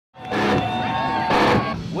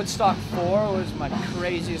Woodstock 4 was my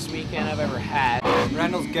craziest weekend I've ever had.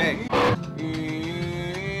 Randall's gay.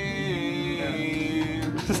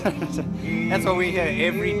 That's what we hear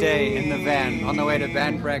every day in the van, on the way to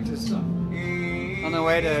band practice, on the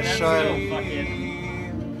way to show.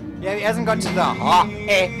 Yeah, he hasn't got to the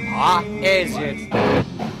ha-ehs yet.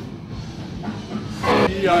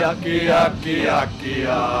 Kia, kia, kia,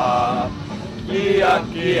 kia. Kia,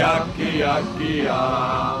 kia, kia,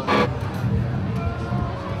 kia.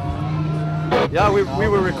 Yeah, we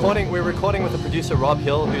were recording with the producer Rob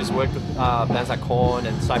Hill, who's worked with bands like Korn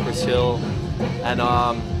and Cypress Hill, and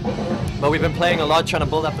but we've been playing a lot, trying to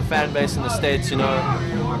build up the fan base in the States, you know,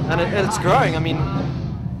 and it's growing. I mean,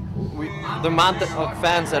 the amount of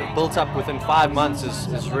fans that have built up within 5 months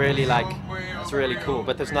is really, like, it's really cool.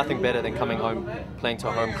 But there's nothing better than coming home, playing to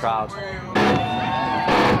a home crowd.